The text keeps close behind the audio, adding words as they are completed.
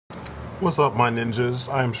What's up, my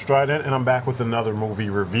ninjas? I am Strident, and I'm back with another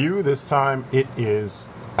movie review. This time it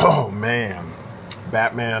is, oh man,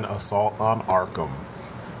 Batman Assault on Arkham.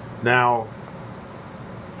 Now,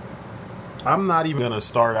 I'm not even going to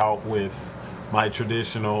start out with my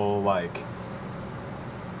traditional,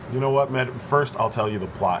 you know what, man? First, I'll tell you the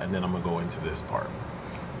plot, and then I'm going to go into this part.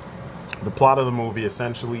 The plot of the movie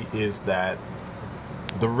essentially is that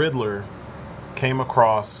the Riddler came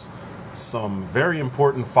across some very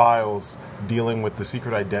important files dealing with the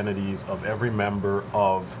secret identities of every member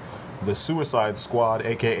of the Suicide Squad,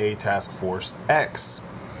 aka Task Force X.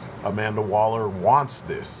 Amanda Waller wants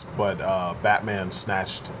this, but Batman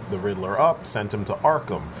snatched the Riddler up, sent him to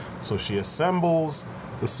Arkham. So she assembles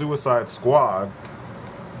the Suicide Squad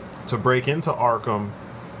to break into Arkham,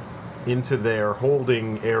 into their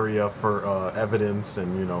holding area for evidence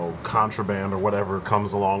and, you know, contraband or whatever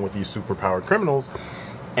comes along with these superpowered criminals,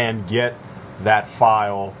 and get that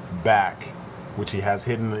file back, which he has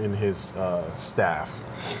hidden in his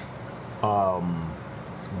staff.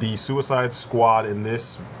 The Suicide Squad in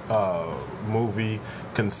this movie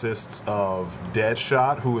consists of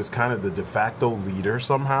Deadshot, who is kind of the de facto leader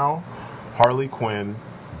somehow, Harley Quinn,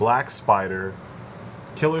 Black Spider,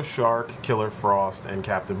 Killer Shark, Killer Frost, and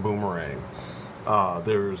Captain Boomerang.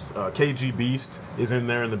 There's KG Beast is in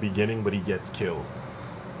there in the beginning, but he gets killed.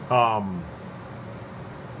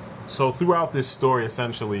 So throughout this story,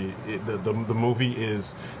 essentially, the movie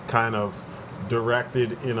is kind of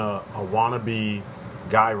directed in a wannabe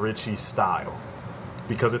Guy Ritchie style,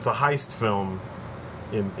 because it's a heist film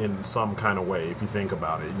in some kind of way, if you think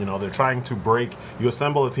about it. You know, they're trying to you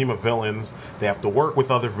assemble a team of villains, they have to work with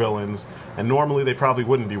other villains, and normally they probably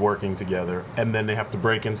wouldn't be working together, and then they have to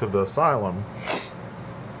break into the asylum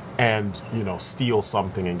and, you know, steal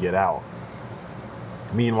something and get out.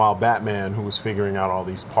 Meanwhile, Batman, who is figuring out all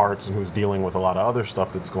these parts and who's dealing with a lot of other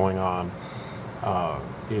stuff that's going on,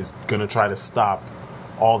 is going to try to stop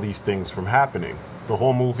all these things from happening. The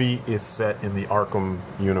whole movie is set in the Arkham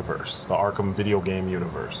universe, the Arkham video game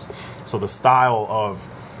universe. So the style of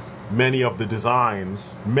many of the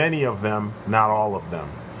designs, many of them, not all of them,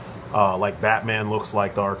 like Batman looks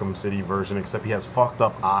like the Arkham City version, except he has fucked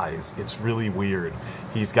up eyes. It's really weird.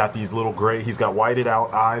 He's got these little gray, he's got whited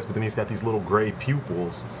out eyes, but then he's got these little gray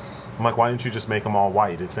pupils. I'm like, why didn't you just make them all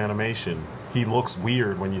white? It's animation. He looks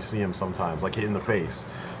weird when you see him sometimes, like in the face.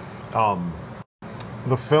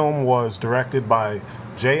 The film was directed by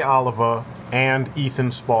Jay Oliver and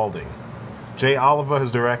Ethan Spalding. Jay Oliver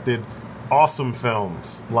has directed awesome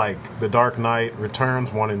films like The Dark Knight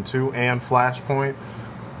Returns 1 and 2 and Flashpoint.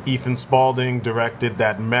 Ethan Spalding directed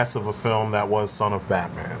that mess of a film that was Son of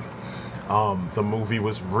Batman. The movie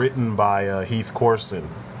was written by Heath Corson,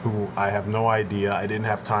 who I have no idea. I didn't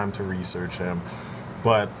have time to research him.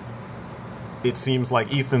 But it seems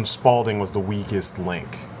like Ethan Spalding was the weakest link.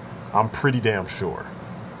 I'm pretty damn sure.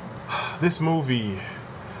 This movie,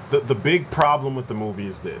 the big problem with the movie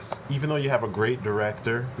is this. Even though you have a great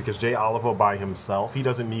director, because Jay Oliver by himself, he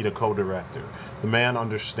doesn't need a co-director. The man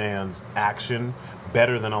understands action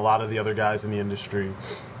better than a lot of the other guys in the industry.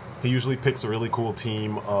 He usually picks a really cool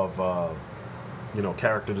team of, you know,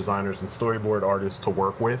 character designers and storyboard artists to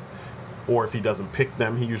work with. Or if he doesn't pick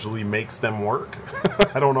them, he usually makes them work.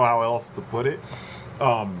 I don't know how else to put it.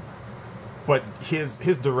 But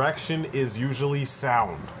his direction is usually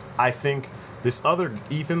sound. I think this other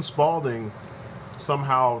Ethan Spalding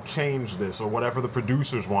somehow changed this, or whatever the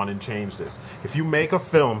producers wanted changed this. If you make a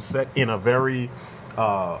film set in a very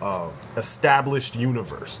established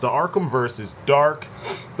universe, the Arkhamverse is dark,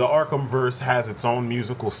 the Arkhamverse has its own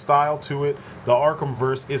musical style to it, the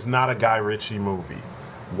Arkhamverse is not a Guy Ritchie movie.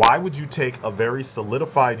 Why would you take a very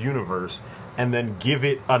solidified universe and then give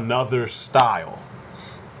it another style?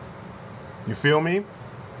 You feel me?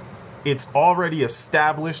 It's already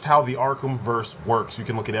established how the Arkhamverse works. You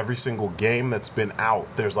can look at every single game that's been out.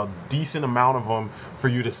 There's a decent amount of them for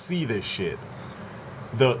you to see this shit.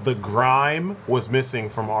 The grime was missing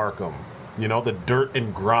from Arkham. You know, the dirt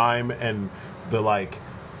and grime and the, like,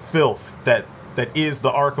 filth that is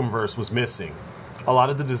the Arkhamverse was missing. A lot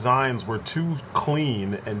of the designs were too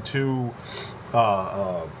clean and too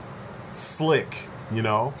slick, you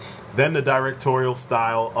know? Then the directorial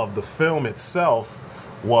style of the film itself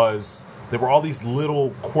was, there were all these little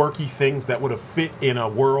quirky things that would have fit in a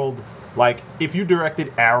world. Like, if you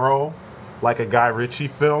directed Arrow like a Guy Ritchie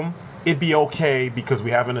film, it'd be okay because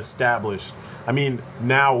we haven't established. I mean,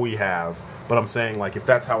 now we have, but I'm saying, like, if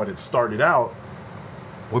that's how it had started out,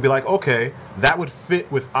 we'd be like, okay, that would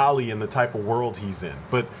fit with Ali and the type of world he's in.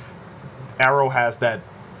 But Arrow has that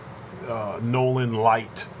Nolan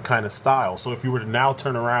light kind of style. So if you were to now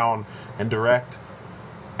turn around and direct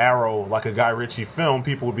Arrow like a Guy Ritchie film,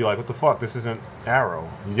 people would be like, what the fuck, this isn't Arrow.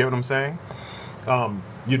 You get what I'm saying?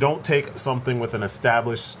 You don't take something with an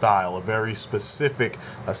established style, a very specific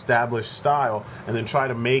established style, and then try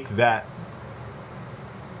to make that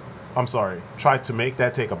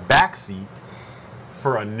take a backseat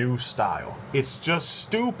for a new style. It's just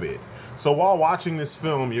stupid. So while watching this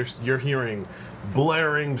film, you're hearing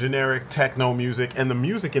blaring generic techno music, and the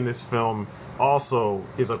music in this film also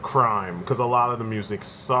is a crime because a lot of the music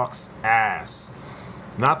sucks ass.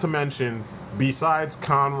 Not to mention, besides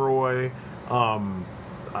Conroy,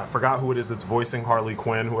 I forgot who it is that's voicing Harley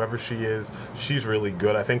Quinn, whoever she is, she's really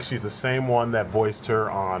good. I think she's the same one that voiced her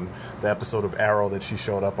on the episode of Arrow that she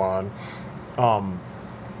showed up on.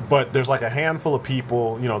 But there's like a handful of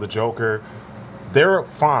people, you know, the Joker, they're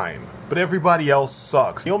fine, but everybody else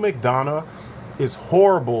sucks. Neil McDonough is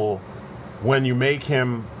horrible when you make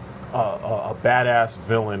him a badass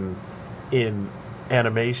villain in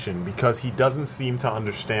animation because he doesn't seem to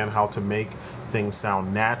understand how to make things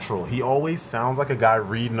sound natural. He always sounds like a guy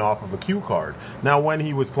reading off of a cue card. Now, when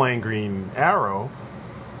he was playing Green Arrow,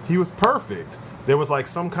 he was perfect. There was like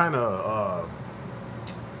some kind of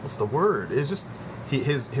what's the word? It's just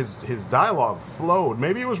his dialogue flowed.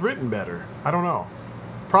 Maybe it was written better. I don't know.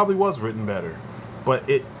 Probably was written better, but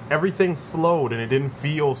everything flowed and it didn't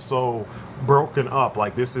feel so broken up.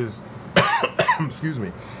 Like this is, excuse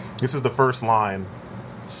me, this is the first line.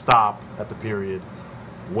 Stop at the period.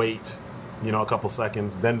 Wait, you know, a couple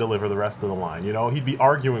seconds, then deliver the rest of the line. You know, he'd be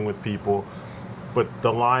arguing with people, but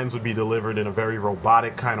the lines would be delivered in a very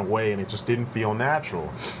robotic kind of way, and it just didn't feel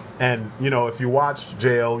natural. And, you know, if you watched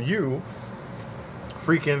JLU,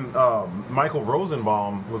 freaking Michael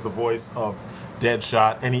Rosenbaum was the voice of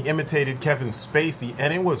Deadshot, and he imitated Kevin Spacey,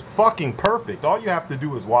 and it was fucking perfect. All you have to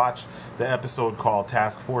do is watch the episode called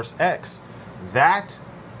Task Force X. That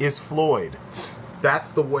is Floyd.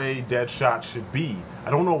 That's the way Deadshot should be.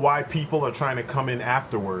 I don't know why people are trying to come in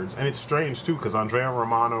afterwards, and it's strange too, because Andrea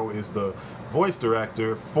Romano is the voice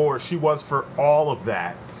director she was for all of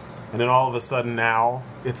that, and then all of a sudden now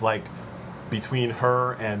it's like between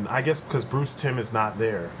her and, I guess because Bruce Timm is not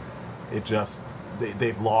there, it just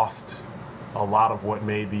they've lost a lot of what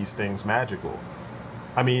made these things magical.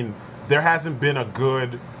 I mean, there hasn't been a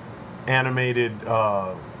good animated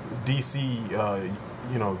DC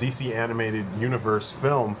DC animated universe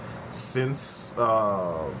film since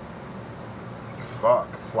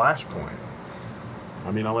Flashpoint.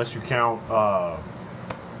 I mean, unless you count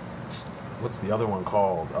what's the other one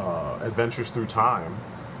called? Adventures Through Time.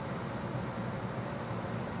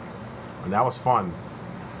 And that was fun.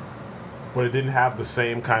 But it didn't have the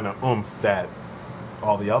same kind of oomph that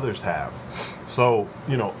all the others have. So,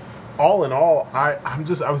 you know, all in all, I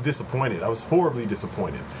was disappointed. I was horribly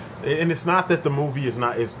disappointed. And it's not that the movie is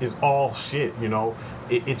all shit, you know.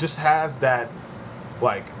 It just has that,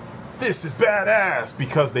 like, this is badass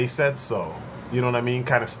because they said so. You know what I mean?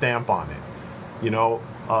 Kind of stamp on it. You know,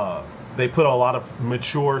 they put a lot of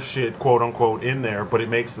mature shit, quote unquote, in there, but it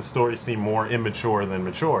makes the story seem more immature than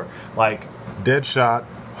mature. Like, Deadshot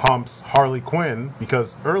humps Harley Quinn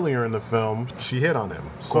because earlier in the film she hit on him.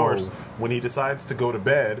 Of course, when he decides to go to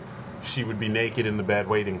bed, she would be naked in the bed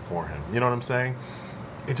waiting for him. You know what I'm saying?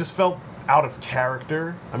 It just felt out of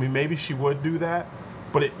character. I mean, maybe she would do that,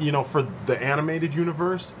 but it, you know, for the animated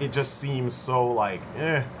universe, it just seems so like,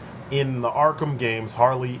 In the Arkham games,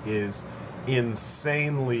 Harley is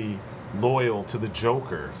insanely loyal to the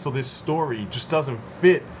Joker, so this story just doesn't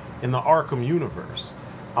fit in the Arkham universe.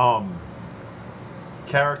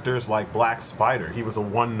 Characters like Black Spider, he was a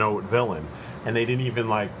one-note villain, and they didn't even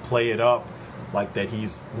like play it up like that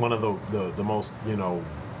he's one of the most, you know,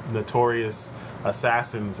 notorious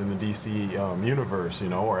assassins in the DC universe, you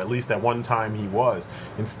know, or at least at one time he was.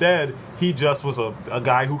 Instead, he just was a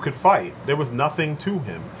guy who could fight. There was nothing to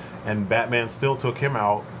him, and Batman still took him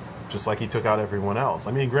out just like he took out everyone else.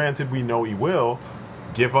 I mean, granted, we know he will.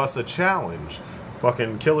 Give us a challenge.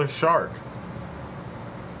 Fucking Killer Shark.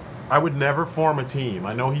 I would never form a team.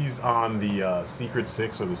 I know he's on the Secret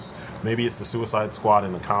Six, or maybe it's the Suicide Squad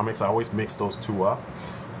in the comics. I always mix those two up.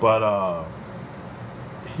 But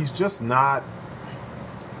he's just not...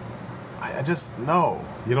 I just, no.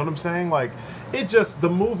 You know what I'm saying? Like, the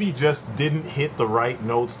movie just didn't hit the right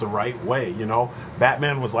notes the right way, you know?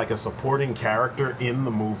 Batman was like a supporting character in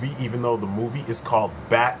the movie, even though the movie is called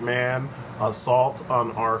Batman Assault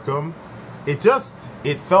on Arkham.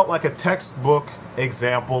 It felt like a textbook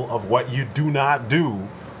example of what you do not do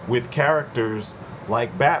with characters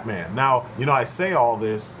like Batman. Now, you know, I say all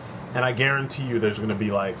this, and I guarantee you there's going to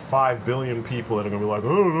be like 5 billion people that are going to be like, I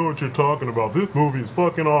don't know what you're talking about. This movie is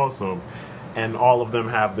fucking awesome. And all of them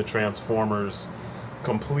have the Transformers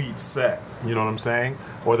complete set, you know what I'm saying?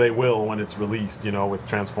 Or they will when it's released, you know, with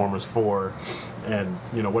Transformers 4 and,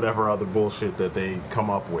 you know, whatever other bullshit that they come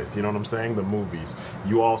up with, you know what I'm saying? The movies.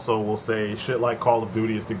 You also will say shit like Call of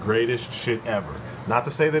Duty is the greatest shit ever. Not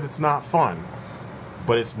to say that it's not fun,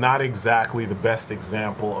 but it's not exactly the best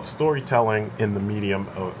example of storytelling in the medium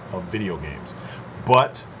of video games.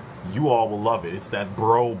 But you all will love it. It's that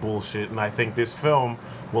bro bullshit, and I think this film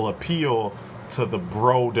will appeal to the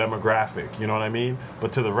bro demographic, you know what I mean?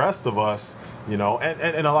 But to the rest of us, you know,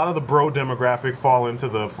 and a lot of the bro demographic fall into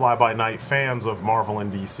the fly-by-night fans of Marvel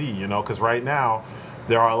and DC, you know, because right now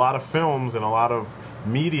there are a lot of films and a lot of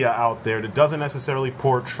media out there that doesn't necessarily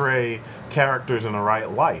portray characters in the right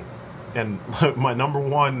light. And one of my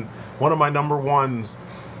number ones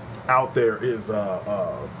out there is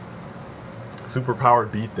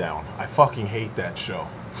Superpowered Beatdown. I fucking hate that show.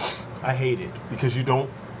 I hate it because you don't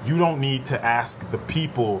need to ask the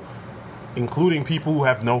people, including people who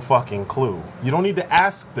have no fucking clue. You don't need to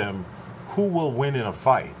ask them who will win in a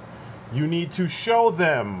fight. You need to show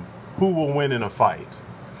them who will win in a fight.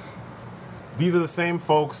 These are the same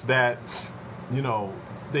folks that, you know,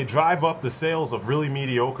 they drive up the sales of really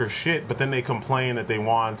mediocre shit, but then they complain that they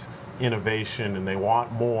want innovation and they want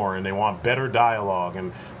more and they want better dialogue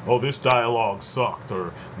and, oh, this dialogue sucked,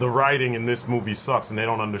 or the writing in this movie sucks, and they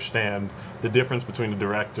don't understand the difference between the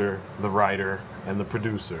director, the writer, and the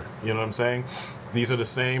producer. You know what I'm saying? These are the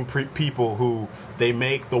same people who they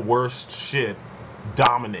make the worst shit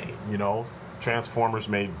dominate, you know? Transformers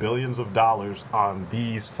made billions of dollars on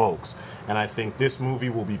these folks, and I think this movie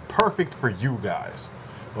will be perfect for you guys.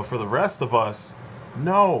 But for the rest of us,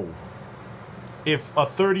 no. If a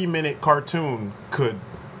 30-minute cartoon could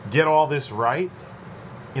get all this right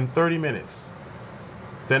in 30 minutes,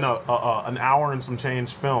 then an hour and some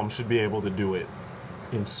change film should be able to do it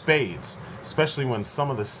in spades, especially when some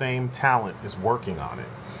of the same talent is working on it.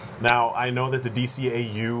 Now, I know that the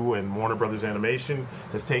DCAU and Warner Brothers Animation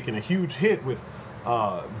has taken a huge hit with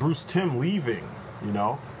Bruce Timm leaving, you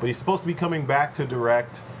know, but he's supposed to be coming back to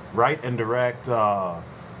write and direct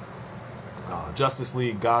Justice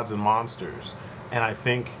League Gods and Monsters, and I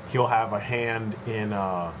think he'll have a hand in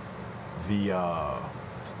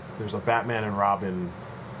there's a Batman and Robin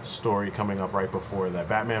story coming up right before that.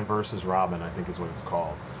 Batman versus Robin, I think is what it's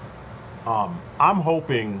called. I'm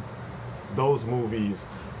hoping those movies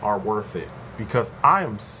are worth it because I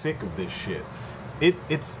am sick of this shit.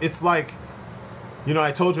 It's like, you know,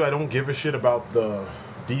 I told you I don't give a shit about the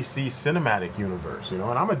DC cinematic universe, you know,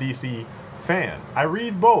 and I'm a DC fan. I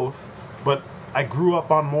read both, but I grew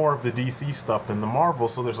up on more of the DC stuff than the Marvel,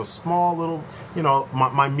 so there's a small little, you know,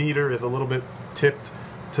 my meter is a little bit tipped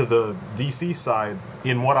to the DC side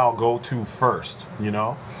in what I'll go to first, you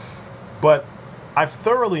know? But I've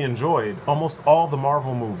thoroughly enjoyed almost all the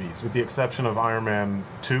Marvel movies, with the exception of Iron Man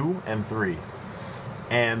 2 and 3.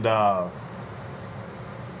 And the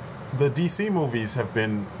DC movies have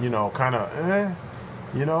been, you know, kind of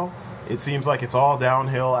you know? It seems like it's all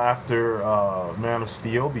downhill after Man of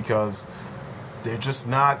Steel because they're just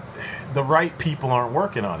not, the right people aren't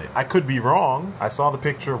working on it. I could be wrong. I saw the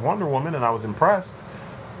picture of Wonder Woman and I was impressed.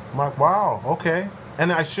 I'm like, wow, okay.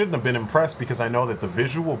 And I shouldn't have been impressed because I know that the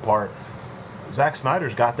visual part, Zack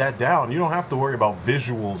Snyder's got that down. You don't have to worry about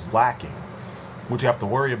visuals lacking. What you have to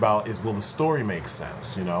worry about is, will the story make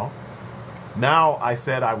sense, you know? Now, I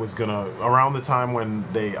said I was gonna, around the time when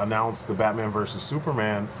they announced the Batman vs.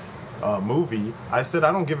 Superman movie, I said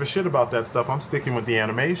I don't give a shit about that stuff. I'm sticking with the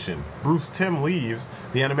animation. Bruce Timm leaves,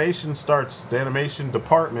 the animation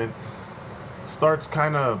department starts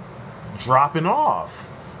kind of dropping off.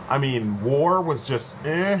 I mean, War was just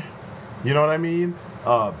you know what I mean?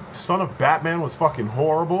 Son of Batman was fucking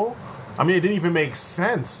horrible. I mean, it didn't even make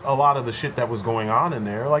sense, a lot of the shit that was going on in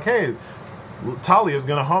there. Like, hey, Talia's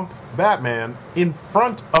gonna hump Batman in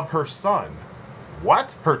front of her son.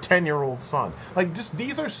 What? Her 10-year-old son. Like, just,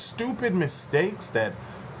 these are stupid mistakes that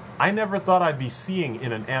I never thought I'd be seeing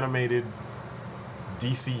in an animated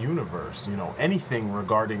DC universe. You know, anything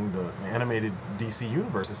regarding the animated DC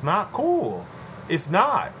universe. It's not cool. It's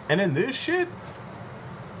not. And then this shit,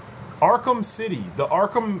 Arkham City, the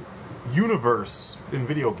Arkham universe in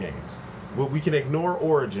video games. Well, we can ignore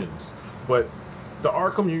Origins, but the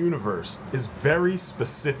Arkham universe is very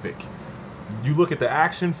specific. You look at the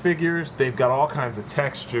action figures, they've got all kinds of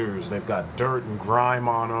textures. They've got dirt and grime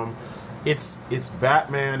on them. It's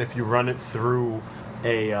Batman if you run it through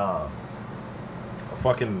a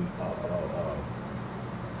fucking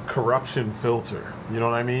corruption filter. You know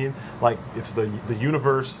what I mean? Like, it's the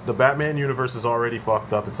universe, the Batman universe is already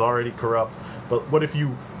fucked up. It's already corrupt. But what if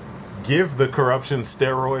you give the corruption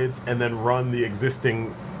steroids and then run the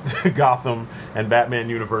existing Gotham and Batman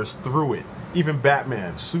universe through it. Even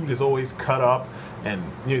Batman's suit is always cut up, and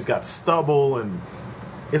he's got stubble, and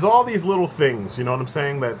it's all these little things, you know what I'm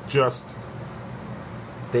saying, that just,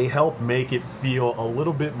 they help make it feel a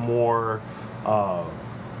little bit more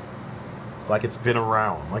like it's been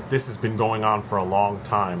around, like this has been going on for a long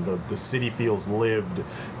time. The city feels lived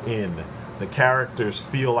in. The characters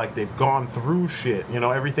feel like they've gone through shit. You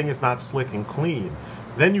know, everything is not slick and clean.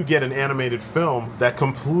 Then you get an animated film that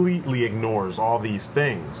completely ignores all these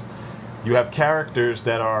things. You have characters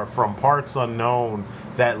that are from parts unknown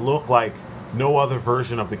that look like no other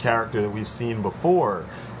version of the character that we've seen before.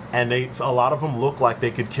 And a lot of them look like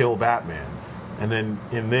they could kill Batman. And then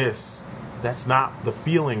in this, that's not the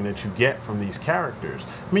feeling that you get from these characters.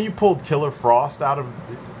 I mean, you pulled Killer Frost out of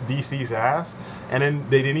DC's ass, and then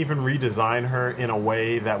they didn't even redesign her in a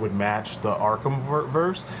way that would match the Arkham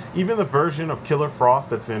verse. Even the version of Killer Frost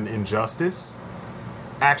that's in Injustice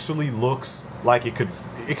actually looks like it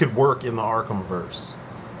could work in the Arkham verse.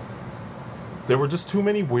 There were just too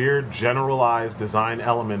many weird generalized design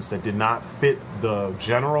elements that did not fit the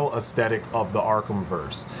general aesthetic of the Arkham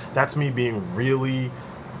verse. That's me being really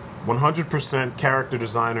 100% character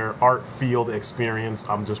designer, art field experience.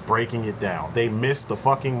 I'm just breaking it down. They missed the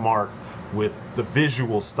fucking mark with the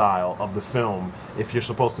visual style of the film if you're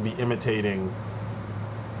supposed to be imitating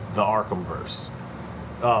the Arkhamverse.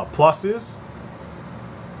 Pluses.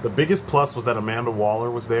 The biggest plus was that Amanda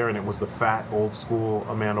Waller was there, and it was the fat, old school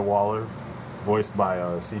Amanda Waller, voiced by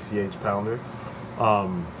CCH Pounder.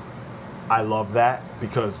 I love that,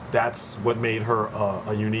 because that's what made her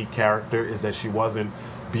a unique character, is that she wasn't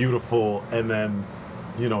beautiful and then,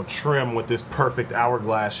 you know, trim with this perfect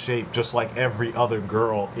hourglass shape, just like every other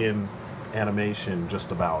girl in animation,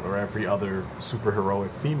 just about, or every other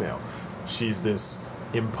superheroic female. She's this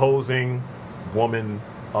imposing woman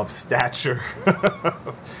of stature,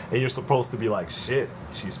 and you're supposed to be like, shit,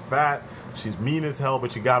 she's fat, she's mean as hell,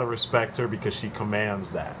 but you gotta respect her because she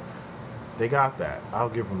commands that. They got that. I'll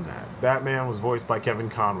give them that. Batman was voiced by Kevin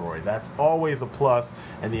Conroy. That's always a plus,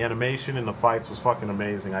 and the animation in the fights was fucking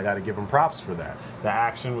amazing. I gotta give him props for that. The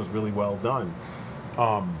action was really well done.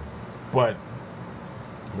 But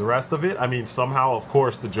the rest of it, I mean, somehow, of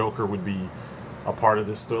course, the Joker would be a part of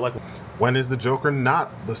this story. Like, when is the Joker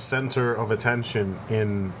not the center of attention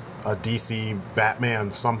in a DC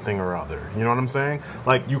Batman something or other? You know what I'm saying?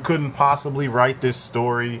 Like, you couldn't possibly write this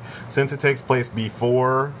story, since it takes place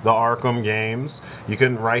before the Arkham games, you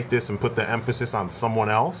couldn't write this and put the emphasis on someone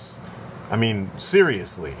else? I mean,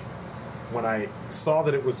 seriously. When I saw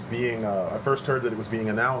that it was being, I first heard that it was being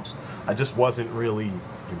announced, I just wasn't really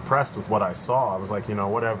impressed with what I saw. I was like, you know,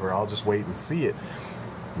 whatever, You just wait and see it.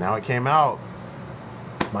 Now it came out.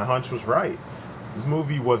 My hunch was right. This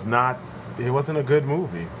movie was not, it wasn't a good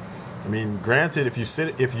movie. I mean, granted,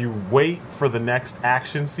 if you wait for the next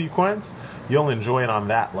action sequence, you'll enjoy it on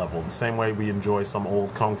that level, the same way we enjoy some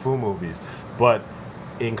old kung fu movies. But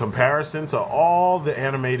in comparison to all the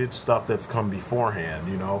animated stuff that's come beforehand,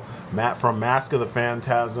 you know, from Mask of the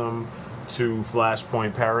Phantasm to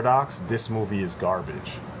Flashpoint Paradox, this movie is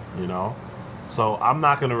garbage, you know? So I'm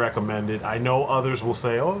not going to recommend it. I know others will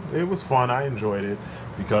say, oh, it was fun, I enjoyed it,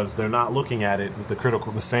 because they're not looking at it with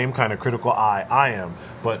the same kind of critical eye I am.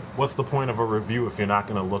 But what's the point of a review if you're not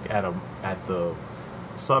going to look at the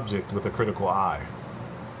subject with a critical eye?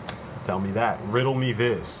 Tell me that. Riddle me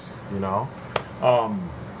this, you know?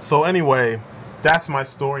 So anyway, that's my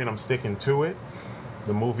story, and I'm sticking to it.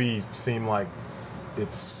 The movie seemed like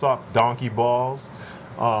it sucked donkey balls.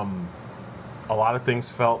 A lot of things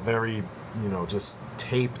felt very, you know, just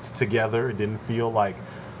taped together. It didn't feel like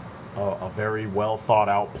a very well thought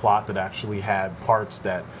out plot that actually had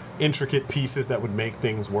intricate pieces that would make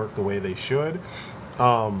things work the way they should.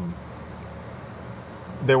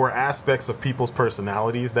 There were aspects of people's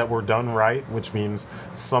personalities that were done right, which means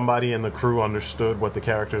somebody in the crew understood what the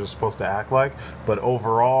characters are supposed to act like. But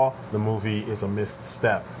overall, the movie is a missed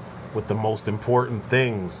step with the most important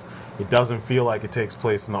things. It doesn't feel like it takes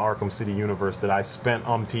place in the Arkham City universe that I spent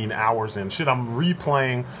umpteen hours in. Shit, I'm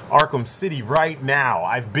replaying Arkham City right now.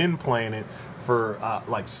 I've been playing it for,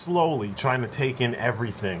 like, slowly, trying to take in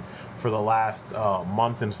everything for the last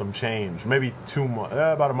month and some change. Maybe 2 months,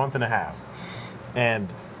 about a month and a half.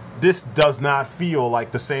 And this does not feel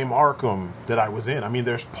like the same Arkham that I was in. I mean,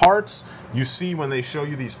 there's parts you see when they show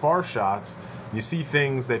you these far shots, you see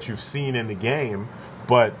things that you've seen in the game,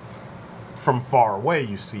 but from far away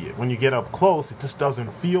you see it. When you get up close, it just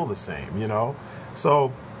doesn't feel the same, you know? So,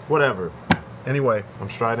 whatever. Anyway, I'm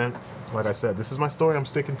strident. Like I said, this is my story. I'm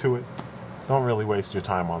sticking to it. Don't really waste your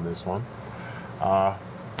time on this one. I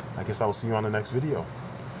guess I will see you on the next video.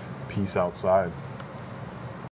 Peace outside.